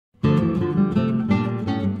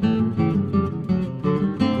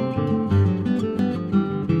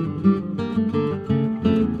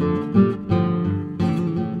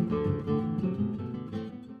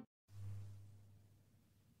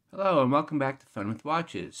and welcome back to Fun with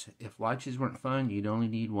Watches. If watches weren't fun, you'd only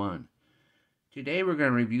need one. Today we're going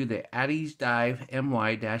to review the ADDIESDIVE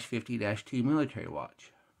MY-50-2 Military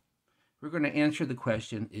Watch. We're going to answer the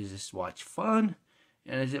question, is this watch fun?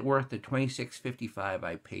 And is it worth the $26.55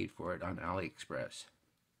 I paid for it on AliExpress?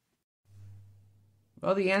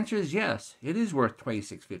 Well, the answer is yes. It is worth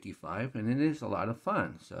 $26.55 and it is a lot of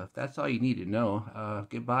fun. So if that's all you need to know,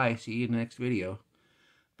 goodbye. See you in the next video.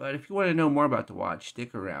 But if you want to know more about the watch,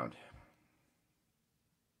 stick around.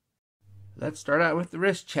 Let's start out with the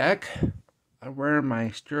wrist check. I'm wearing my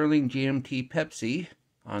Sterling GMT Pepsi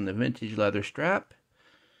on the vintage leather strap.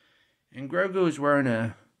 And Grogu is wearing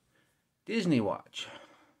a Disney watch.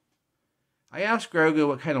 I asked Grogu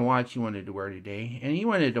what kind of watch he wanted to wear today, and he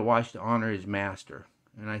wanted a watch to honor his master.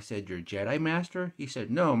 And I said, your Jedi master? He said,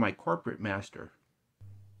 no, my corporate master.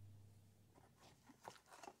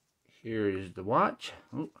 Here is the watch.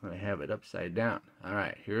 Oh, I have it upside down.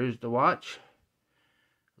 Alright, here's the watch.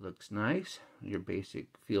 Looks nice. Your basic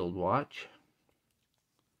field watch.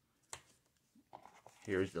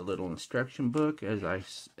 Here's the little instruction book.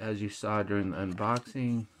 As you saw during the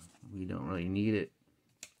unboxing, we don't really need it.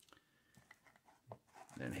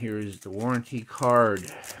 Then here's the warranty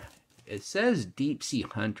card. It says Deep Sea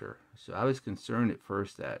Hunter, so I was concerned at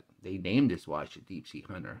first that they named this watch a Deep Sea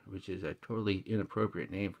Hunter, which is a totally inappropriate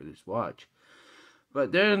name for this watch.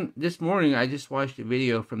 But then this morning I just watched a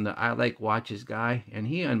video from the I Like Watches guy, and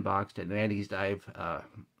he unboxed an ADDIESDIVE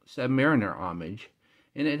Submariner homage,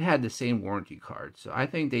 and it had the same warranty card. So I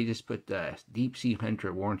think they just put the Deep Sea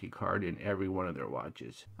Hunter warranty card in every one of their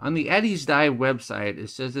watches. On the ADDIESDIVE website, it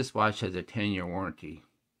says this watch has a 10-year warranty.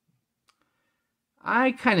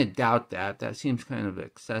 I kind of doubt that. That seems kind of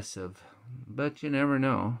excessive, but you never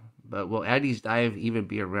know. But will ADDIESDIVE even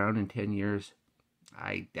be around in 10 years?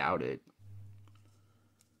 I doubt it.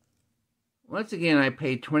 Once again, I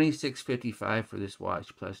paid $26.55 for this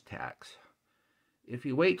watch plus tax. If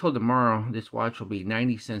you wait till tomorrow, this watch will be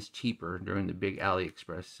 90 cents cheaper during the big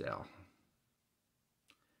AliExpress sale.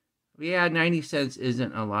 Yeah, 90 cents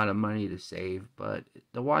isn't a lot of money to save, but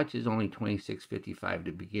the watch is only $26.55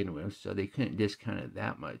 to begin with, so they couldn't discount it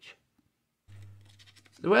that much.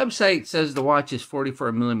 The website says the watch is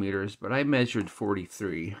 44 millimeters, but I measured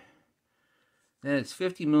 43. Then it's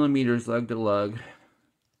 50 millimeters lug to lug,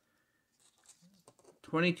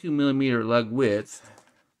 22 millimeter lug width,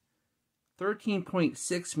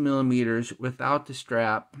 13.6 millimeters without the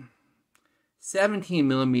strap, 17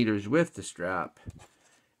 millimeters with the strap,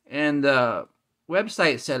 and the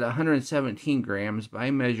website said 117 grams, but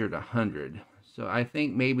I measured 100. So I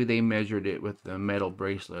think maybe they measured it with the metal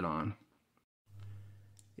bracelet on.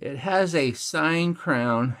 It has a sign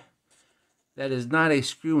crown that is not a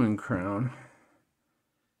screw-in crown,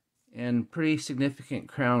 and pretty significant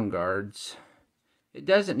crown guards. It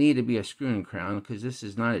doesn't need to be a screw-in crown because this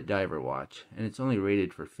is not a diver watch, and it's only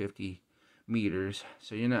rated for 50 meters,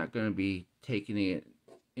 so you're not going to be taking it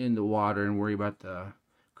in the water and worry about the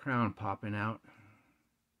crown popping out.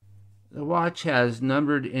 The watch has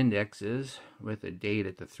numbered indexes with a date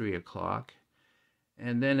at the 3 o'clock,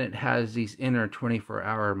 and then it has these inner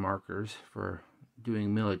 24-hour markers for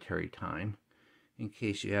doing military time in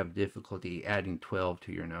case you have difficulty adding 12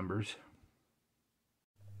 to your numbers.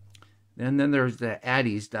 And then there's the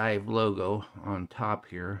ADDIESDIVE logo on top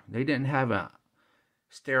here. They didn't have a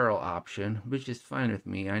sterile option, which is fine with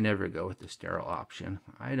me. I never go with the sterile option.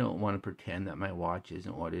 I don't want to pretend that my watch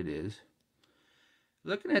isn't what it is.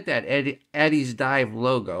 Looking at that ADDIESDIVE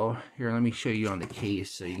logo, here, let me show you on the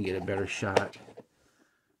case so you can get a better shot.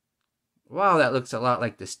 Wow, that looks a lot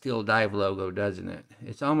like the Steel Dive logo, doesn't it?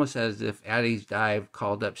 It's almost as if ADDIESDIVE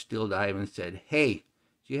called up Steel Dive and said, hey,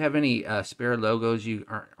 do you have any spare logos you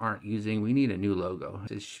aren't using? We need a new logo.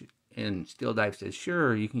 And Steel Dive says,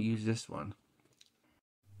 sure, you can use this one.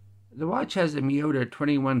 The watch has a Miyota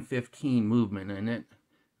 2115 movement in it,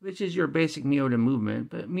 which is your basic Miyota movement,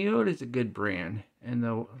 but Miyota is a good brand, and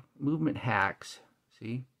the movement hacks,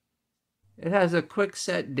 see? It has a quick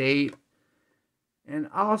set date, and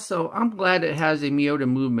also, I'm glad it has a Miyota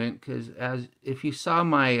movement, because if you saw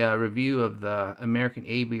my review of the American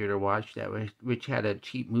Aviator watch, which had a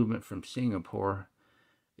cheap movement from Singapore,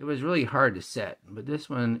 it was really hard to set, but this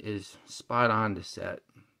one is spot on to set.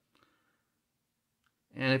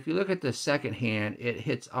 And if you look at the second hand, it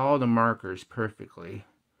hits all the markers perfectly.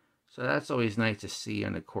 So that's always nice to see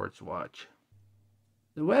on a quartz watch.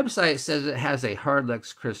 The website says it has a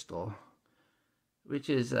Hardlex crystal, which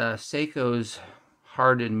is Seiko's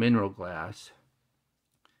hardened mineral glass.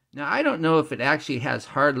 Now, I don't know if it actually has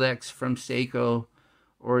Hardlex from Seiko,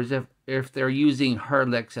 or if they're using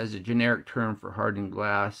Hardlex as a generic term for hardened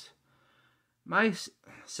glass. My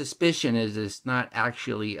suspicion is it's not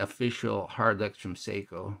actually official hardlex from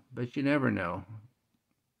Seiko, but you never know.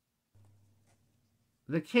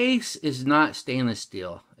 The case is not stainless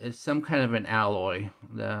steel. It's some kind of an alloy.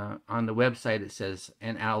 On the website it says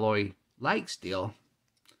an alloy like steel,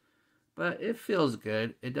 but it feels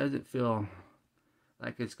good. It doesn't feel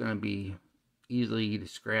like it's going to be easily to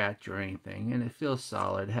scratch or anything, and it feels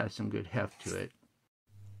solid. It has some good heft to it.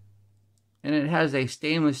 And it has a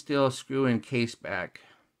stainless steel screw-in case back,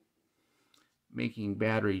 making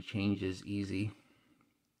battery changes easy.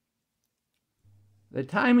 The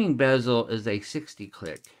timing bezel is a 60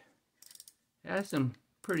 click. It has some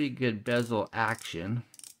pretty good bezel action,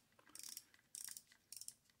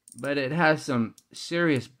 but it has some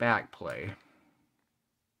serious back play.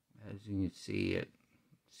 As you can see,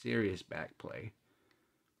 serious back play.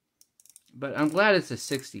 But I'm glad it's a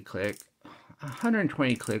 60 click.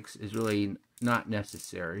 120 clicks is really not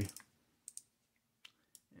necessary.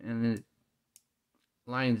 And it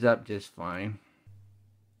lines up just fine.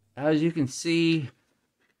 As you can see,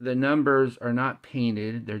 the numbers are not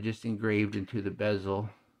painted. They're just engraved into the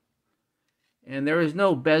bezel. And there is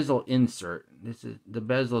no bezel insert. The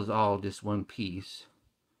bezel is all just one piece.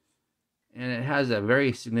 And it has a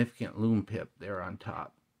very significant loom pip there on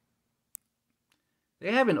top.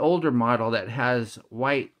 They have an older model that has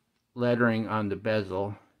white lettering on the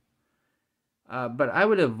bezel, but I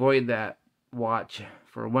would avoid that watch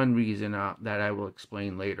for one reason that I will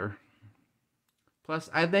explain later. Plus,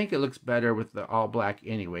 I think it looks better with the all black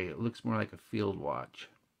anyway. It looks more like a field watch.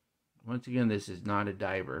 Once again, this is not a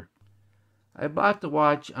diver. I bought the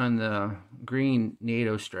watch on the green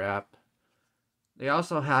NATO strap. They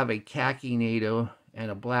also have a khaki NATO and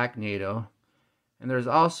a black NATO, and there's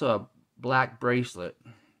also a black bracelet.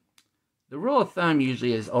 The rule of thumb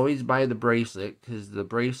usually is always buy the bracelet, because the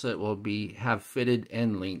bracelet will have fitted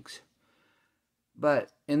end links.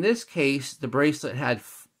 But in this case, the bracelet had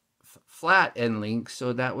flat end links,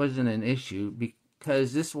 so that wasn't an issue,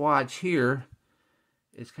 because this watch here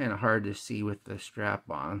is kind of hard to see with the strap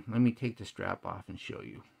on. Let me take the strap off and show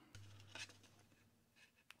you.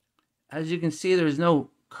 As you can see, there's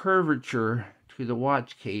no curvature to the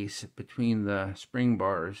watch case between the spring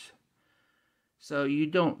bars. So you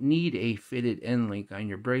don't need a fitted end link on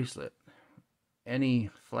your bracelet. Any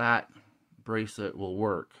flat bracelet will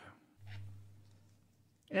work.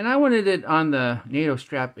 And I wanted it on the NATO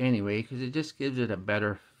strap anyway, because it just gives it a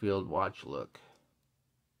better field watch look.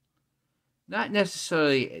 Not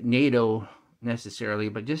necessarily NATO necessarily,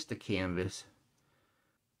 but just the canvas.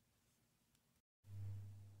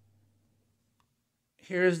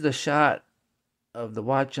 Here's the shot of the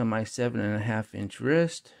watch on my 7.5-inch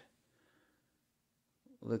wrist.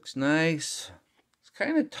 Looks nice. It's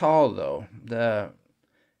kind of tall though. The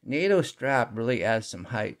NATO strap really adds some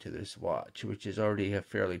height to this watch, which is already a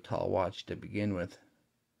fairly tall watch to begin with.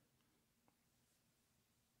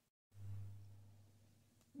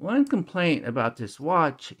 One complaint about this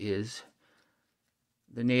watch is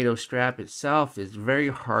the NATO strap itself is very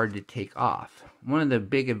hard to take off. One of the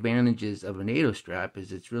big advantages of a NATO strap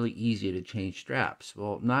is it's really easy to change straps.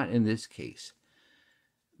 Well, not in this case.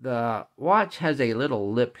 The watch has a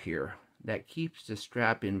little lip here that keeps the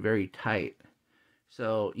strap in very tight.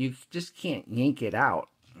 So you just can't yank it out.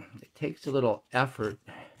 It takes a little effort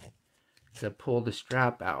to pull the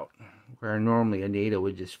strap out, where normally a NATO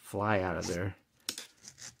would just fly out of there.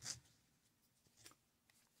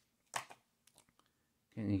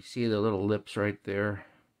 Can you see the little lips right there?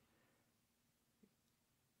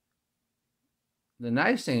 The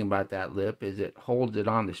nice thing about that lip is it holds it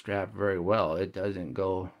on the strap very well. It doesn't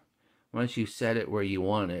go, once you set it where you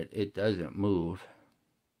want it, it doesn't move.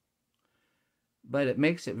 But it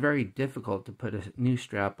makes it very difficult to put a new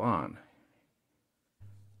strap on.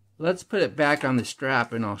 Let's put it back on the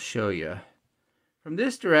strap and I'll show you. From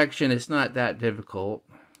this direction, it's not that difficult.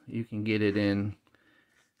 You can get it in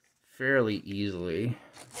fairly easily.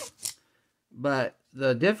 But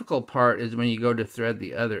the difficult part is when you go to thread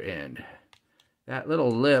the other end. That little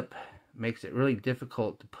lip makes it really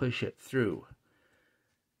difficult to push it through.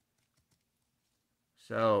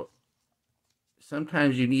 So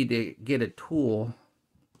sometimes you need to get a tool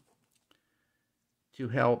to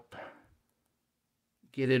help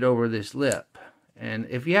get it over this lip. And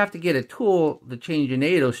if you have to get a tool to change a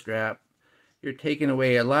NATO strap, you're taking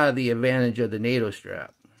away a lot of the advantage of the NATO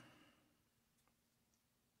strap.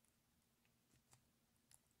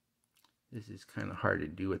 This is kind of hard to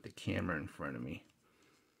do with the camera in front of me.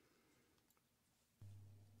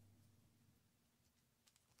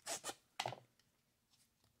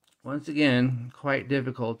 Once again, quite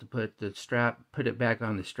difficult to put it back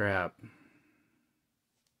on the strap.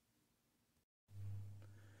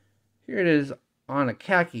 Here it is on a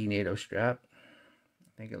khaki NATO strap. I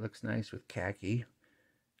think it looks nice with khaki.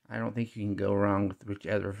 I don't think you can go wrong with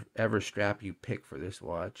whichever strap you pick for this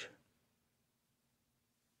watch.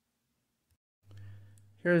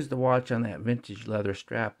 Here's the watch on that vintage leather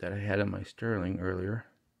strap that I had on my Sterling earlier.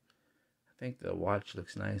 I think the watch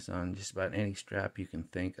looks nice on just about any strap you can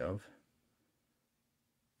think of.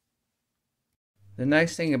 The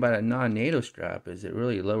nice thing about a non-NATO strap is it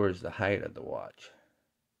really lowers the height of the watch.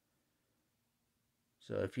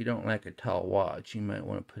 So if you don't like a tall watch, you might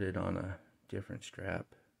want to put it on a different strap.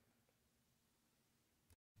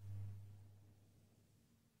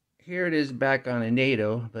 Here it is back on a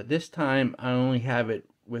NATO, but this time I only have it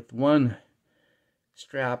with one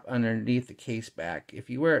strap underneath the case back. If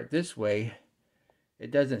you wear it this way,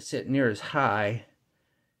 it doesn't sit near as high,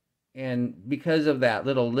 and because of that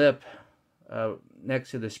little lip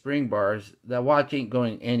next to the spring bars, the watch ain't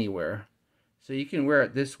going anywhere. So you can wear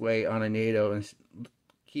it this way on a NATO and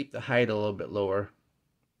keep the height a little bit lower.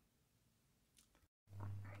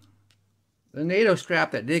 The NATO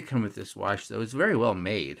strap that did come with this watch, though, is very well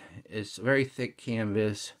made. It's very thick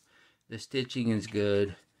canvas, the stitching is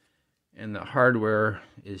good, and the hardware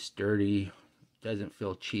is sturdy, doesn't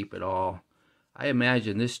feel cheap at all. I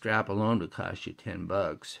imagine this strap alone would cost you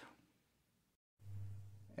 $10.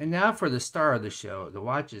 And now for the star of the show, the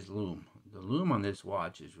watch's loom. The loom on this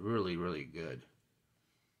watch is really, really good.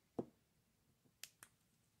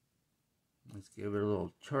 Let's give it a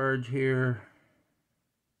little charge here.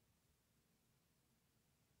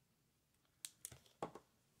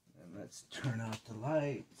 And let's turn off the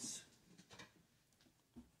lights.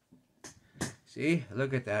 See,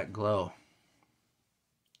 look at that glow.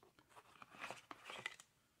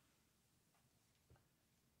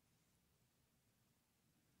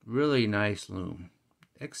 Really nice loom,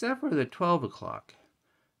 except for the 12 o'clock.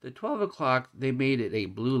 The 12 o'clock, they made it a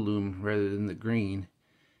blue loom rather than the green.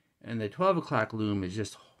 And the 12 o'clock loom is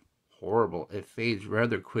just horrible. It fades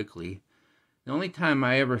rather quickly. The only time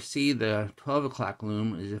I ever see the 12 o'clock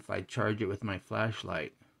loom is if I charge it with my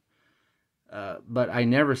flashlight. But I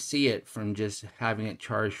never see it from just having it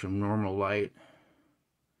charged from normal light.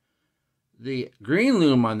 The green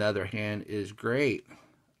loom, on the other hand, is great.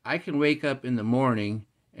 I can wake up in the morning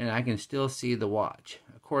and I can still see the watch.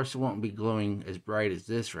 Of course, it won't be glowing as bright as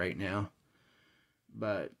this right now,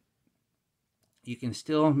 but you can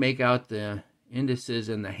still make out the indices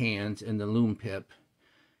and the hands and the loom pip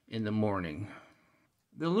in the morning.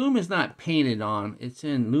 The loom is not painted on, it's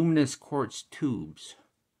in luminous quartz tubes.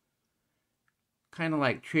 Kind of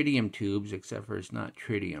like tritium tubes, except for it's not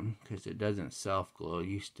tritium because it doesn't self-glow.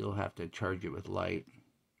 You still have to charge it with light.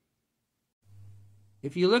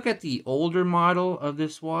 If you look at the older model of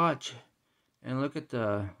this watch and look at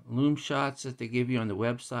the loom shots that they give you on the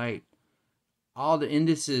website, all the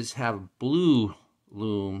indices have blue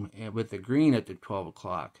loom and with the green at the 12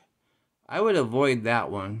 o'clock. I would avoid that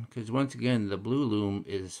one because once again the blue loom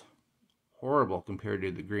is horrible compared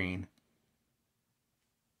to the green.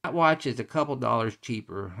 That watch is a couple dollars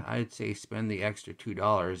cheaper. I'd say spend the extra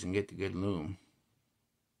 $2 and get the good loom.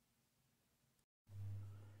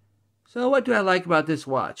 So what do I like about this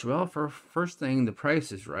watch? Well, for first thing, the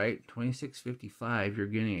price is right. $26.55. You're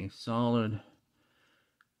getting a solid,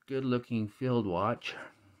 good-looking field watch.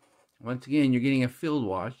 Once again, you're getting a field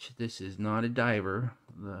watch. This is not a diver.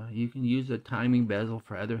 You can use a timing bezel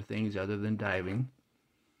for other things other than diving.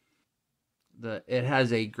 It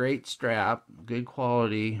has a great strap, good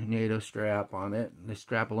quality NATO strap on it. The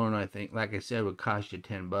strap alone, I think, like I said, would cost you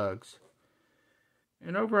 $10.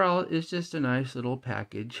 And overall, it's just a nice little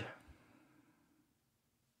package.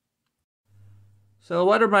 So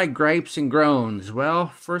what are my gripes and groans? Well,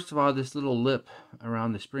 first of all, this little lip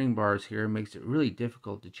around the spring bars here makes it really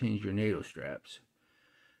difficult to change your NATO straps.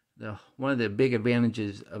 One of the big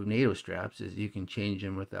advantages of NATO straps is you can change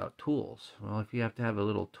them without tools. Well, if you have to have a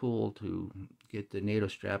little tool to get the NATO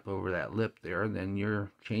strap over that lip there, then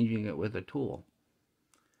you're changing it with a tool.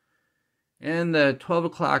 And the 12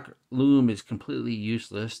 o'clock loom is completely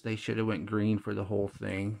useless. They should have went green for the whole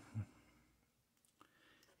thing.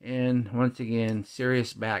 And once again,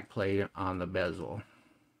 serious backplate on the bezel.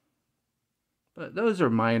 But those are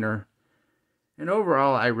minor. And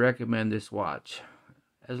overall, I recommend this watch.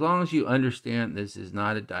 As long as you understand this is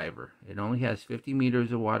not a diver. It only has 50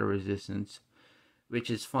 meters of water resistance, which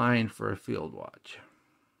is fine for a field watch.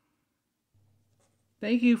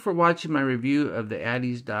 Thank you for watching my review of the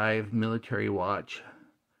ADDIESDIVE Military Watch.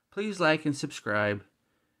 Please like and subscribe.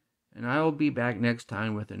 And I will be back next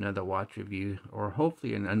time with another watch review, or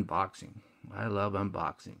hopefully an unboxing. I love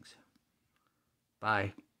unboxings.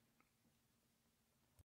 Bye.